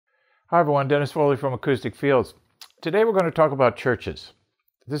Hi everyone, Dennis Foley from Acoustic Fields. Today we're going to talk about churches.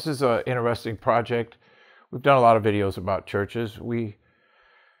 This is an interesting project. We've done a lot of videos about churches. We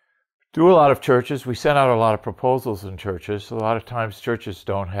do a lot of churches. We send out a lot of proposals in churches. A lot of times churches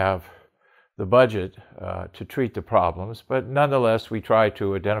don't have the budget to treat the problems, but nonetheless we try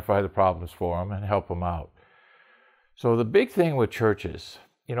to identify the problems for them and help them out. So the big thing with churches,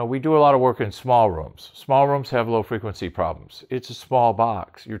 we do a lot of work in small rooms. Small rooms have low frequency problems. It's a small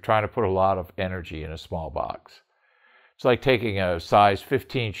box. You're trying to put a lot of energy in a small box. It's like taking a size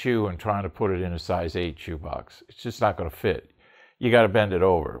 15 shoe and trying to put it in a size 8 shoe box. It's just not going to fit. You got to bend it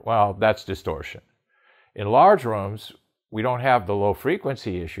over. Well, that's distortion. In large rooms, we don't have the low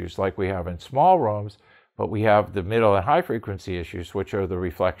frequency issues like we have in small rooms, but we have the middle and high frequency issues, which are the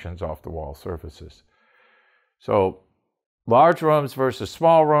reflections off the wall surfaces. So large rooms versus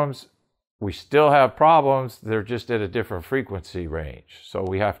small rooms, we still have problems. They're just at a different frequency range. So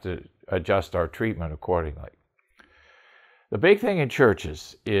we have to adjust our treatment accordingly. The big thing in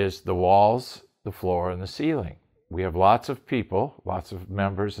churches is the walls, the floor, and the ceiling. We have lots of people, lots of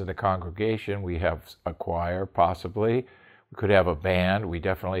members in the congregation. We have a choir, possibly. We could have a band. We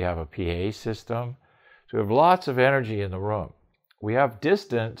definitely have a PA system. So we have lots of energy in the room. We have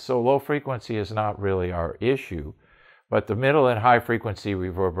distance, so low frequency is not really our issue. But the middle and high frequency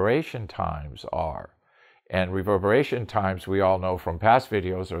reverberation times are. And reverberation times, we all know from past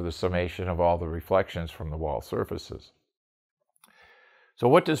videos, are the summation of all the reflections from the wall surfaces. So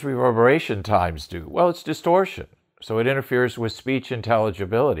what does reverberation times do? Well, it's distortion. So it interferes with speech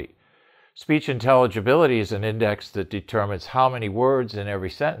intelligibility. Speech intelligibility is an index that determines how many words in every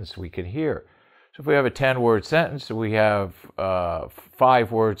sentence we can hear. So if we have a 10-word sentence, we have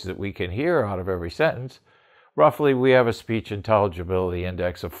 5 words that we can hear out of every sentence. Roughly, we have a speech intelligibility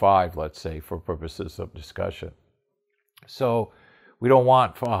index of 5, let's say, for purposes of discussion. So we don't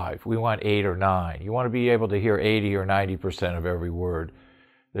want 5, we want 8 or 9. You want to be able to hear 80 or 90% of every word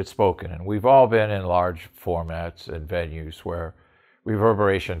that's spoken. And we've all been in large formats and venues where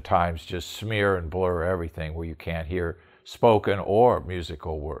reverberation times just smear and blur everything, where you can't hear spoken or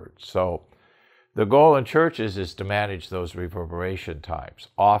musical words. So the goal in churches is to manage those reverberation times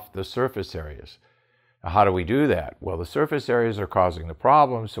off the surface areas. Now, how do we do that? Well, the surface areas are causing the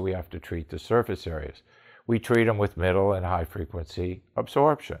problem, so we have to treat the surface areas. We treat them with middle and high frequency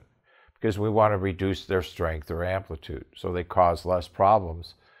absorption because we want to reduce their strength or amplitude so they cause less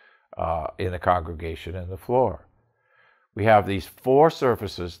problems in the congregation and the floor. We have these 4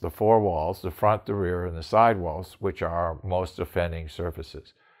 surfaces, the 4 walls, the front, the rear, and the side walls, which are our most offending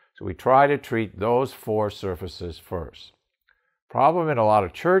surfaces. So we try to treat those 4 surfaces first. Problem in a lot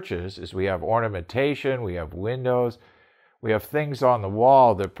of churches is we have ornamentation, we have windows, we have things on the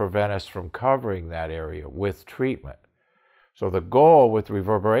wall that prevent us from covering that area with treatment. So the goal with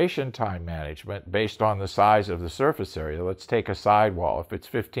reverberation time management, based on the size of the surface area, let's take a side wall. If it's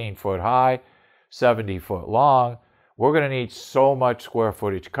 15 foot high, 70 foot long, we're going to need so much square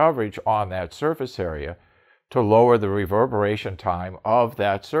footage coverage on that surface area to lower the reverberation time of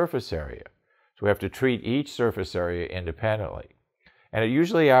that surface area. So we have to treat each surface area independently. And it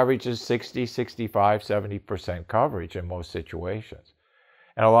usually averages 60, 65, 70% coverage in most situations.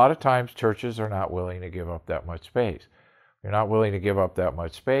 And a lot of times churches are not willing to give up that much space. You're not willing to give up that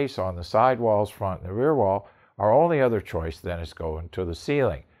much space on the side walls, front, and the rear wall. Our only other choice then is going to the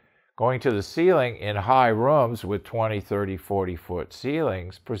ceiling. Going to the ceiling in high rooms with 20, 30, 40-foot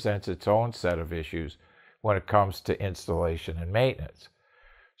ceilings presents its own set of issues when it comes to installation and maintenance.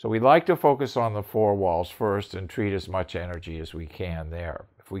 So we like to focus on the 4 walls first and treat as much energy as we can there.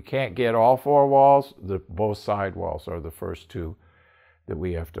 If we can't get all 4 walls, both side walls are the first 2 that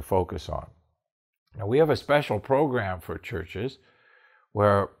we have to focus on. Now we have a special program for churches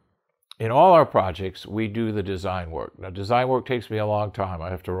where in all our projects we do the design work. Now design work takes me a long time. I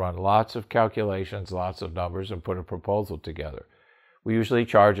have to run lots of calculations, lots of numbers, and put a proposal together. We usually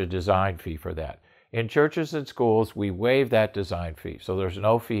charge a design fee for that. In churches and schools, we waive that design fee, so there's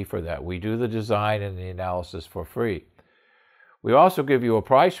no fee for that. We do the design and the analysis for free. We also give you a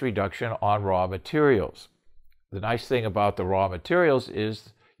price reduction on raw materials. The nice thing about the raw materials is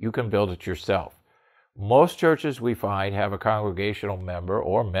you can build it yourself. Most churches, we find, have a congregational member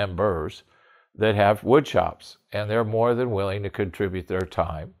or members that have wood shops, and they're more than willing to contribute their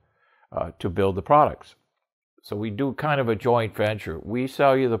time to build the products. So we do kind of a joint venture. We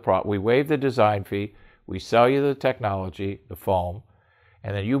sell you we waive the design fee, we sell you the technology, the foam,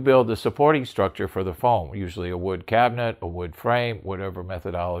 and then you build the supporting structure for the foam, usually a wood cabinet, a wood frame, whatever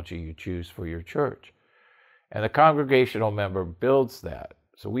methodology you choose for your church. And the congregational member builds that.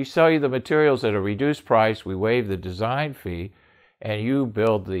 So we sell you the materials at a reduced price, we waive the design fee, and you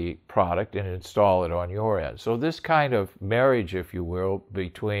build the product and install it on your end. So this kind of marriage, if you will,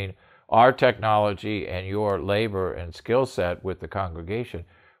 between our technology and your labor and skill set with the congregation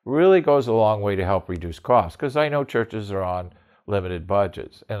really goes a long way to help reduce costs, because I know churches are on limited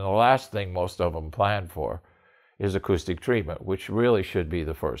budgets, and the last thing most of them plan for is acoustic treatment, which really should be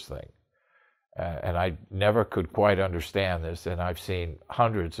the first thing. And I never could quite understand this, and I've seen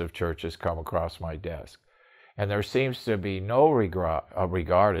hundreds of churches come across my desk. And there seems to be no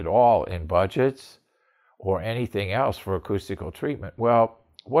regard at all in budgets or anything else for acoustical treatment. Well,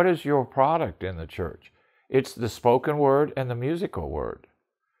 what is your product in the church? It's the spoken word and the musical word.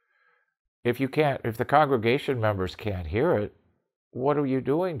 If the congregation members can't hear it, what are you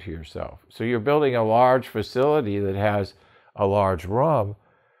doing to yourself? So you're building a large facility that has a large room,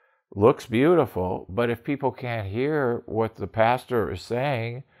 looks beautiful, but if people can't hear what the pastor is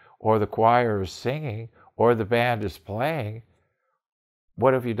saying, or the choir is singing, or the band is playing,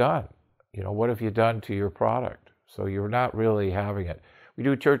 what have you done? What have you done to your product? So you're not really having it. We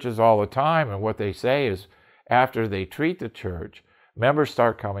do churches all the time, and what they say is after they treat the church, members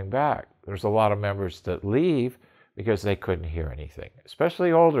start coming back. There's a lot of members that leave because they couldn't hear anything,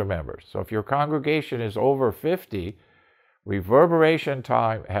 especially older members. So if your congregation is over 50, reverberation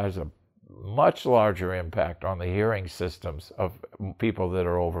time has a much larger impact on the hearing systems of people that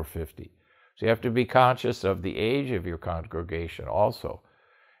are over 50. So you have to be conscious of the age of your congregation also.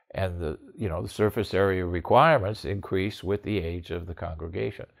 And the surface area requirements increase with the age of the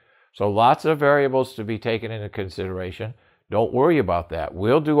congregation. So lots of variables to be taken into consideration. Don't worry about that.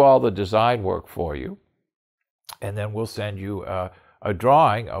 We'll do all the design work for you. And then we'll send you a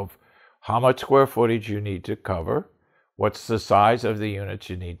drawing of how much square footage you need to cover, what's the size of the units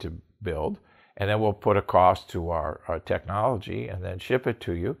you need to build, and then we'll put a cost to our technology and then ship it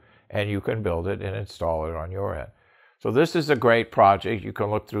to you, and you can build it and install it on your end. So this is a great project. You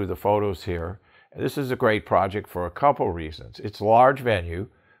can look through the photos here. This is a great project for a couple reasons. It's a large venue,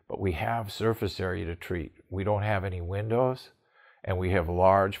 but we have surface area to treat. We don't have any windows, and we have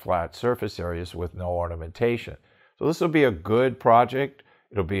large flat surface areas with no ornamentation. So this will be a good project.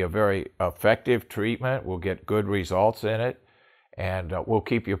 It'll be a very effective treatment. We'll get good results in it, and we'll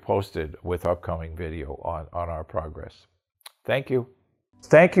keep you posted with upcoming video on our progress. Thank you.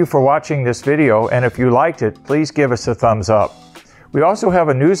 Thank you for watching this video, and if you liked it, please give us a thumbs up. We also have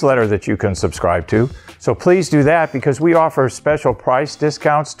a newsletter that you can subscribe to, so please do that because we offer special price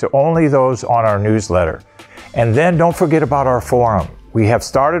discounts to only those on our newsletter. And then don't forget about our forum. We have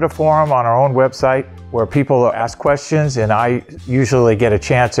started a forum on our own website where people ask questions, and I usually get a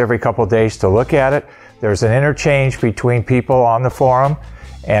chance every couple of days to look at it. There's an interchange between people on the forum,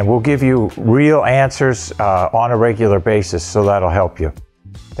 and we'll give you real answers on a regular basis, so that'll help you.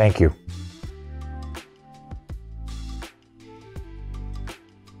 Thank you.